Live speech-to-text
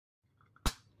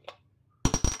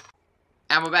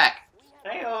And we're back.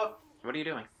 Hey, What are you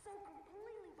doing?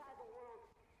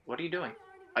 What are you doing?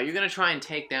 Are you gonna try and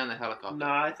take down the helicopter? No,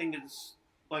 I think it's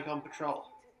like on patrol.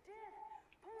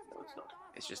 No, it's not.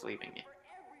 It's just leaving you.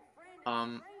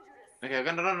 Okay,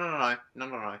 no.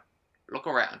 Look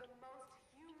around.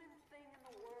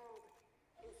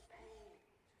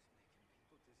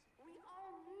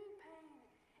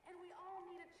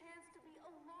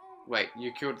 Wait,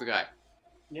 you killed the guy?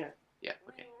 Yeah. Yeah,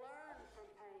 okay.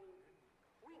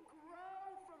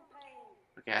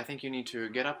 Okay, I think you need to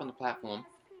get up on the platform,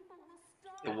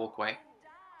 the walkway,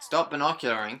 stop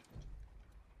binocularing,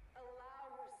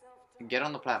 get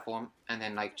on the platform, and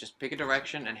then, like, just pick a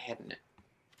direction and head in it.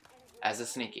 As a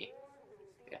sneaky.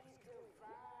 Yeah.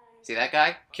 See that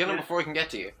guy? Kill him before he can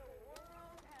get to you.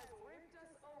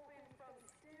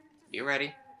 You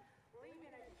ready?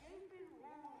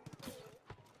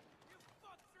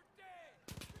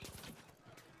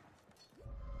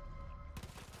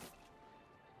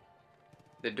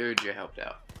 The dude you helped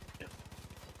out. Yeah.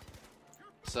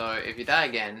 So, if you die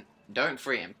again, don't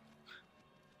free him.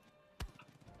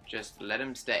 Just let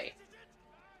him stay.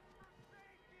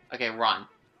 Okay, run.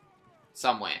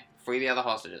 Somewhere. Free the other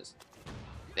hostages.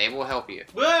 They will help you.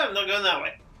 Well, I'm not going that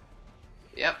way.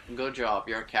 Yep, good job.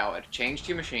 You're a coward. Change to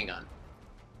your machine gun.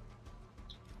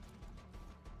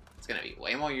 It's gonna be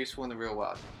way more useful in the real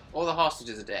world. All the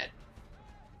hostages are dead.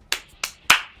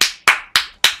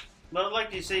 But I'd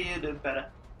like to see you do better.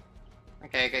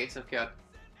 Okay, get yourself killed.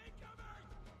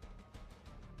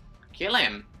 Kill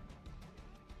him!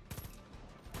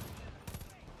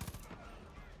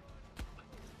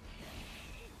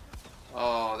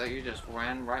 Oh, that you just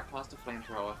ran right past the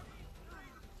flamethrower.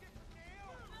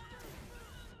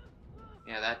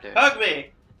 Yeah, that dude. Hug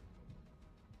me!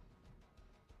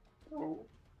 Oh,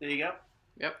 there you go.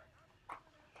 Yep.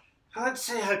 I'd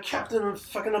say how Captain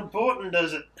fucking Important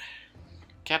does it.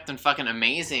 Captain fucking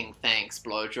Amazing, thanks,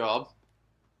 blowjob.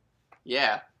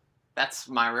 Yeah, that's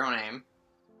my real name.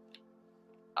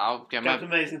 I'll get Captain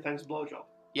Amazing, thanks, blowjob.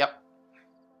 Yep.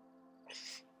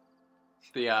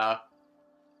 There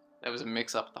was a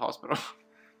mix-up at the hospital.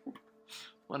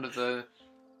 one of the,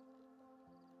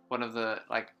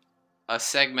 like, a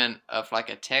segment of, like,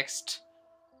 a text,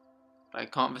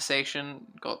 like, conversation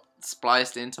got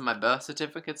spliced into my birth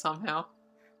certificate somehow.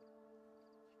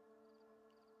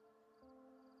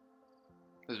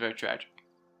 It was very tragic.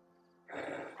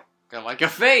 Got like a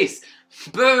face!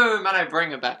 Boom! And I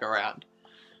bring it back around.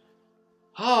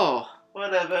 Oh.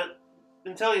 Whatever.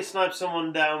 Until you snipe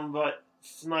someone down, but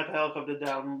snipe a helicopter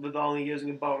down with only using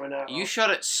a bow and arrow. You shot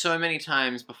it so many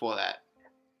times before that.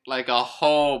 Like a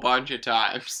whole bunch of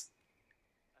times.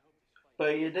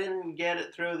 But you didn't get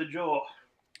it through the jaw.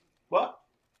 What?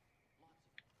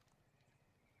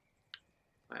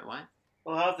 Wait, what?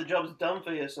 Well, half the job's done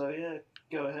for you, so yeah,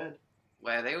 go ahead.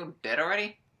 Wait, are they all dead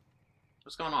already?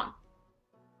 What's going on?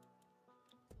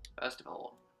 First of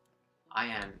all, I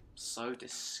am so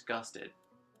disgusted.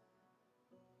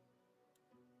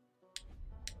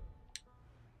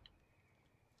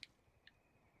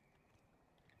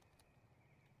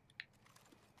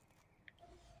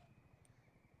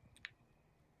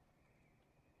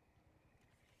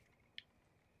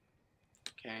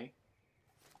 Okay.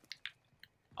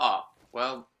 Oh,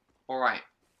 well, alright.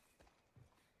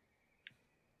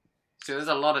 So there's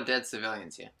a lot of dead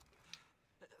civilians here.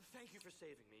 Thank you for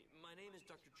saving me. My name is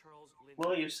Dr. Charles Lynn.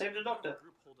 Well, you saved a doctor.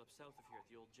 Group hold up south of here at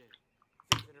the old jail.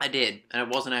 I did, and it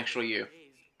wasn't actually you.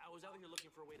 I was out here looking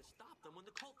for a way to stop them when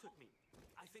the cult took me.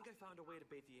 I think I found a way to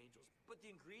bait the angels, but the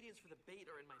ingredients for the bait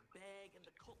are in my bag, and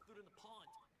the cult threw it in the pond.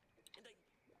 And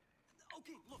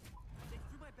okay, look, they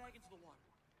threw my bag into the water.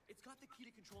 It's got the key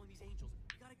to controlling these angels.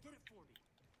 You gotta get it for me.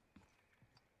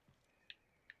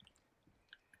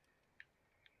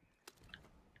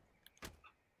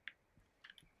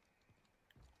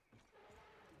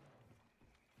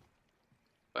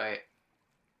 Wait.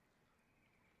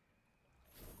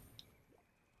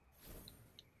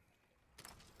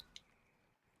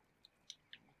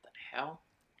 What the hell?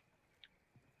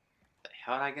 The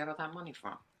hell did I get all that money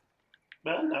from?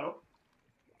 But no.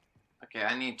 Okay,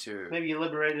 I need to... Maybe you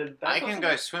liberated that I can person?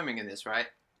 go swimming in this, right?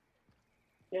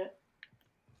 Yeah.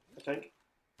 I think.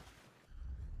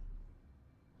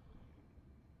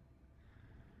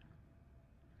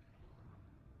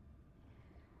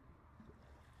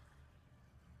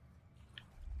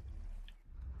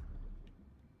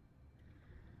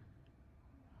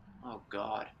 Oh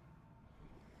god.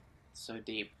 So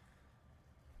deep.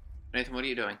 Nathan, what are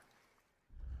you doing?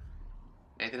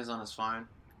 Nathan is on his phone.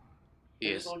 He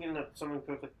I'm is. just looking at something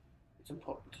quickly. It's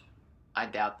important. I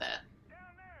doubt that.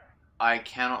 I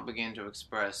cannot begin to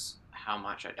express how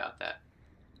much I doubt that.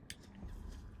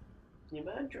 You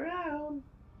might drown.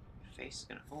 Face is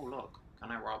gonna. Oh look,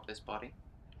 can I rob this body?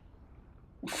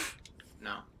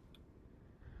 No.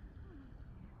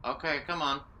 Okay, come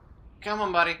on,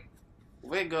 buddy.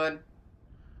 We're good.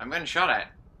 I'm getting shot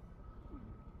at.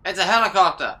 It's a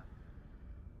helicopter.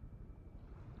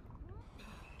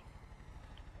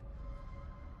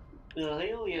 The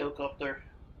helicopter.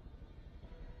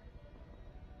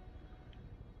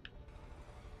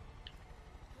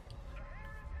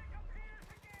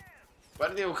 Where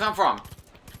did they all come from?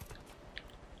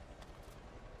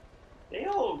 They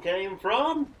all came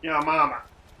from your mama.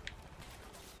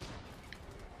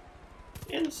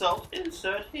 Insult,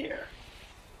 insert here.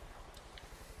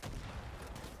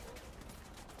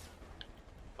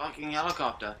 Fucking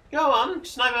helicopter. Go on,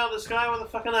 snipe out the sky with a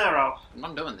fucking arrow. I'm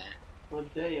not doing that. How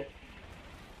dare you?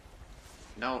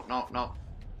 No, no, no.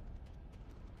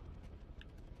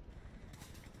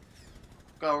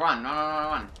 Go, run,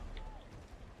 run.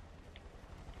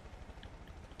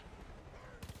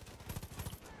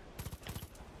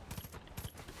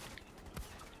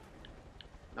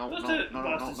 No, Those no, two no,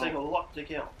 bastards take a no. lot to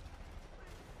kill.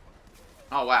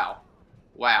 Oh, wow.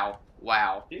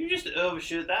 Wow. Did you just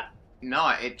overshoot that? No,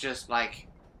 it just, like...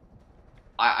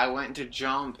 I went to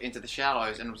jump into the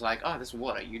shallows and was like, oh, this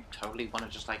water. You totally want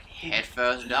to just, like, head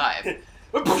first dive. And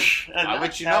Why would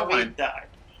that's you how not we want to... died.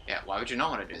 Yeah, why would you not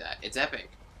want to do that? It's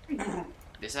epic.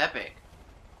 This epic.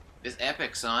 This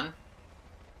epic, son.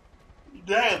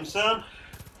 Damn, son.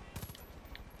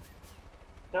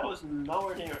 That was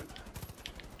nowhere near him.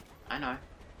 I know.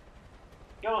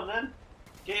 Go on then.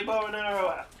 Get your bow and arrow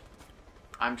out.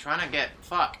 I'm trying to get...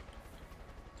 Fuck.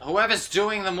 Whoever's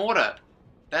doing the mortar.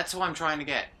 That's who I'm trying to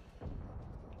get.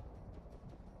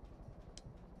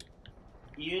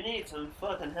 You need some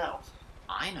fucking help.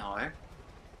 I know.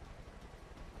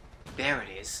 There it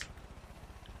is.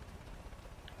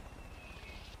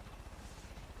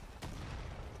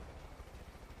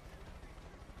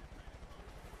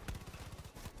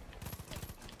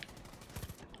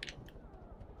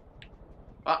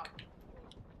 Fuck.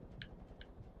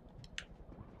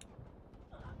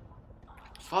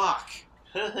 Fuck.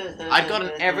 I got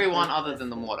an everyone other than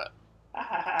the mortar.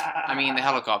 I mean the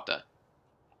helicopter.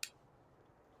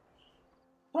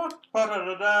 You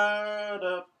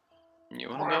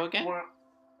wanna go again?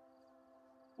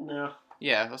 No.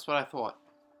 Yeah, that's what I thought.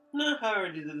 No, I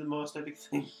already did the most epic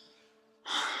thing.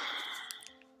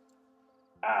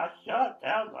 I shot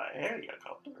down my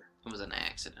helicopter. It was an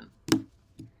accident.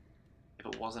 If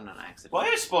it wasn't an accident. Why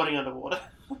are you spawning underwater?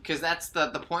 Because that's the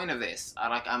point of this.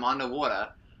 I'm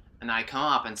underwater, and I come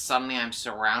up, and suddenly I'm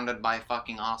surrounded by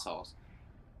fucking assholes.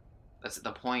 That's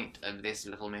the point of this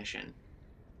little mission.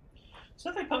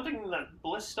 So they pumping that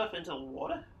bliss stuff into the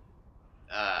water?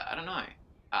 I don't know.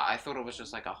 I thought it was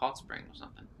just like a hot spring or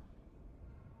something.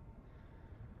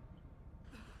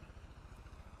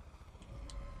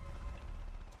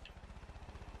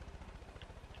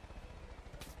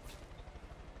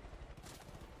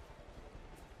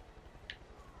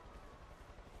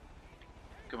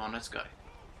 Come on, let's go.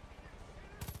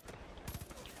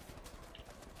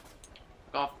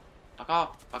 Fuck off. Fuck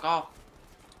off. Fuck off.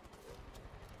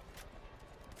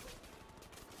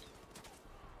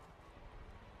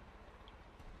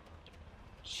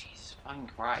 Jesus fucking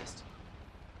Christ.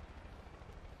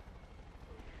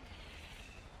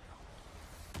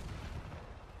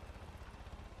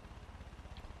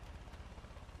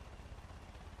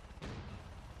 I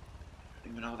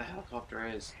don't even know where the helicopter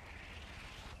is.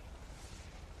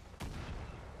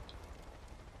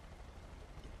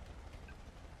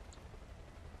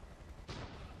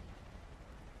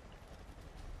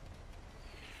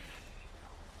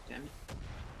 Damn it.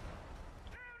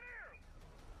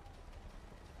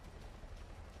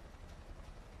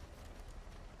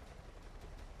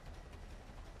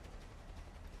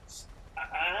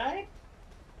 I...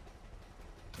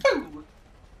 Boom!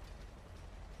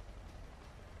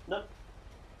 Nope.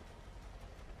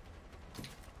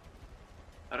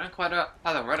 I don't quite know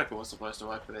how the reticle was supposed to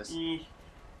work for this.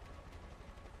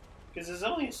 Because there's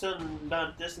only a certain amount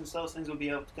of distance those things will be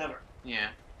able to cover. Yeah.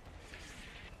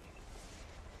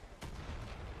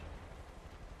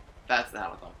 That's the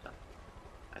helicopter,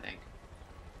 I think.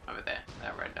 Over there,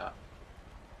 that red dot.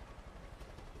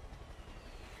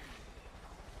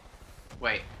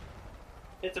 Wait,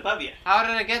 It's above you. how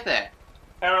did I get there?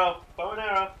 Arrow. Bow and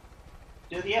arrow.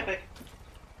 Do the epic.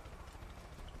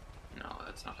 No,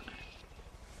 that's not gonna.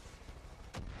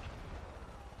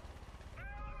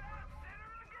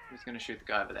 Who's gonna shoot the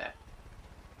guy over there?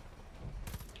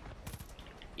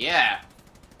 Yeah!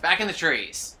 Back in the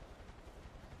trees!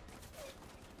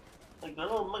 Like the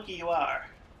little monkey you are.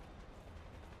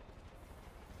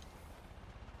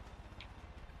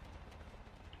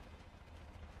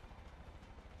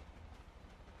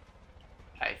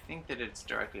 think that it's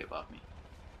directly above me.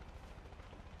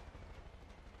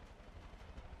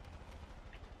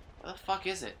 Where the fuck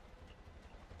is it?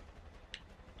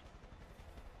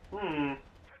 Hmm.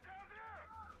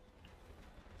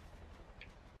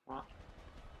 What?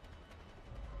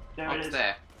 There Oh, it it's is.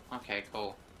 there. Okay,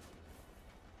 cool.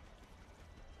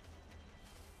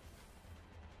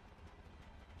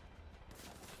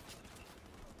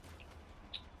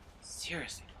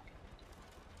 Seriously.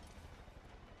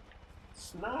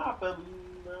 Snap him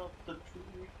out the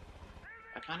tree.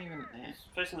 I can't even... There. He's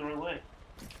facing the wrong way.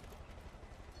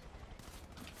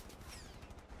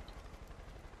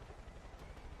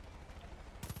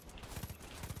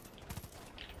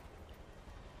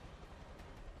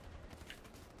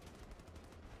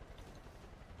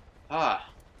 Ah.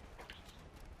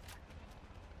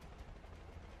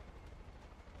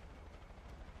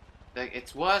 Like,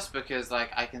 it's worse because,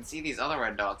 like, I can see these other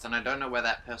red dots and I don't know where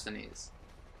that person is.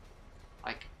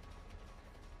 Like...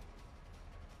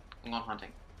 I'm on hunting.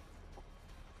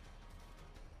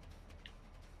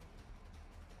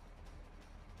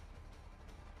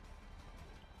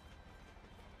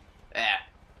 There.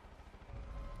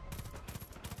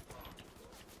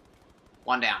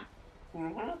 One down.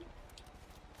 Mm-hmm.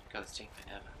 God, it's taking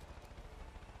forever.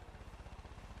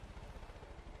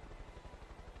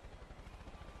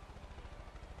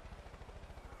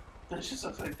 It just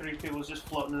looks like 3 people just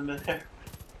floating in midair.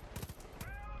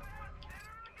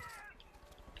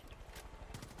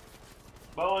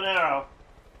 Bow and arrow.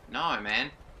 No,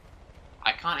 man.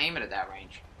 I can't aim it at that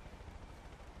range.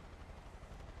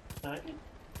 Okay.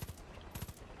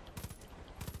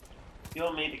 You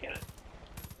want me to get it?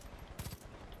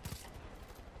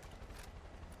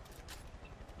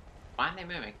 Why aren't they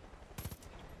moving?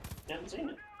 You haven't seen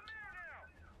it.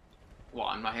 What,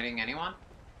 I'm not hitting anyone?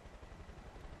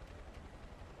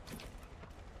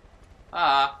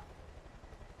 Ah.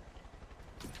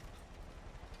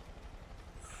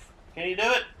 Can you do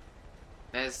it?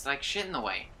 There's, like, shit in the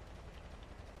way.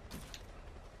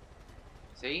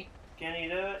 See? Can you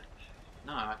do it?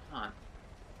 No, I can't.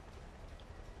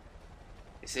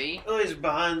 You see? Oh, he's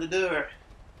behind the door.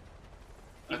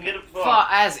 You can get it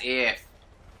As if.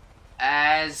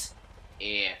 As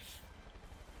if.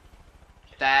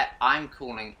 That, I'm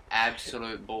calling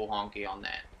absolute bull honky on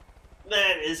that.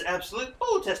 That is absolute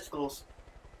bull testicles.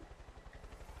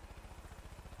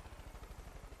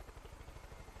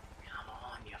 Come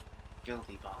on, you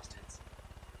filthy bastards.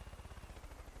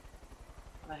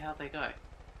 Where the hell they go?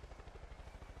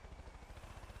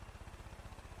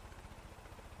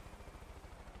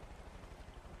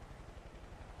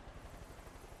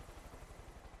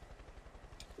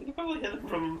 You can probably hit them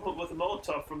from with a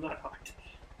Molotov from that height.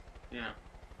 Yeah.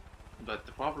 But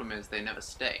the problem is they never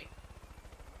stay.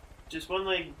 Just one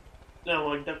leg, no,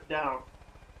 like duck down.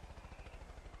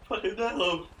 Fucking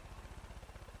down.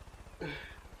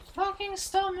 Fucking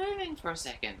stop moving for a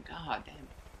second. God damn it.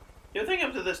 You think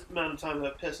after this amount of time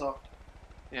they'll piss off?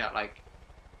 Yeah, like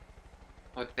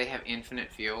they have infinite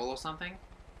fuel or something?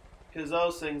 Because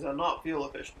those things are not fuel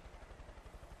efficient.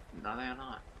 No, they are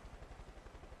not.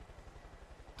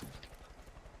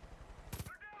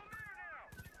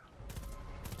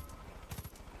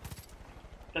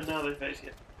 And now they're facing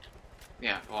it.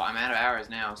 Yeah, well, I'm out of arrows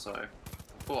now, so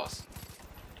of course.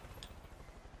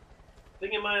 I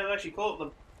think it might have actually caught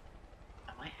them.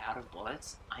 Am I out of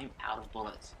bullets? I'm out of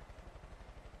bullets.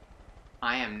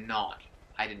 I am not.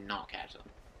 I did not catch them.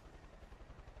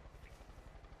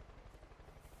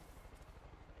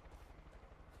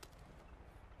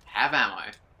 Have ammo.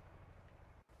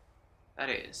 That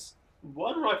is.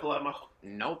 One rifle ammo.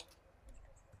 Nope.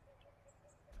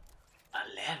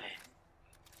 11.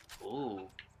 Ooh.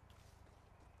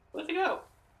 Where'd they go?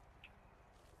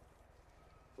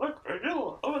 Look, they're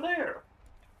still over there.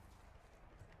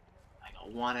 I got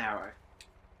one arrow.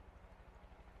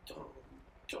 Dun,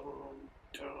 dun,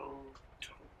 dun,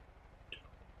 dun.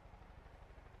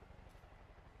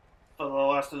 For the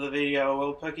last of the video,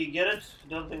 will Pookie get it?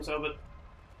 Don't think so, but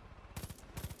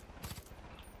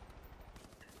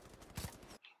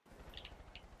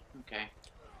Okay.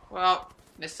 Well,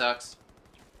 this sucks.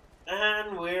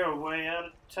 and we're way out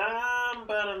of time,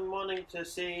 but I'm wanting to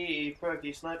see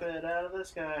Pookie snipe it out of the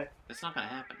sky. It's not gonna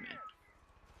happen, man.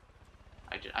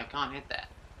 I can't hit that.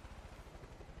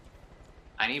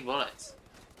 I need bullets.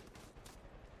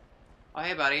 Oh,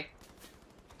 hey, buddy.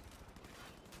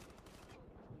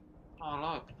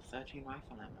 Oh, look. 13 rifle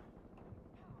ammo.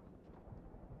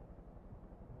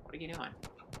 What are you doing?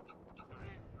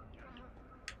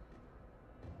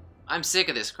 I'm sick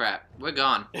of this crap. We're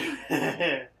gone.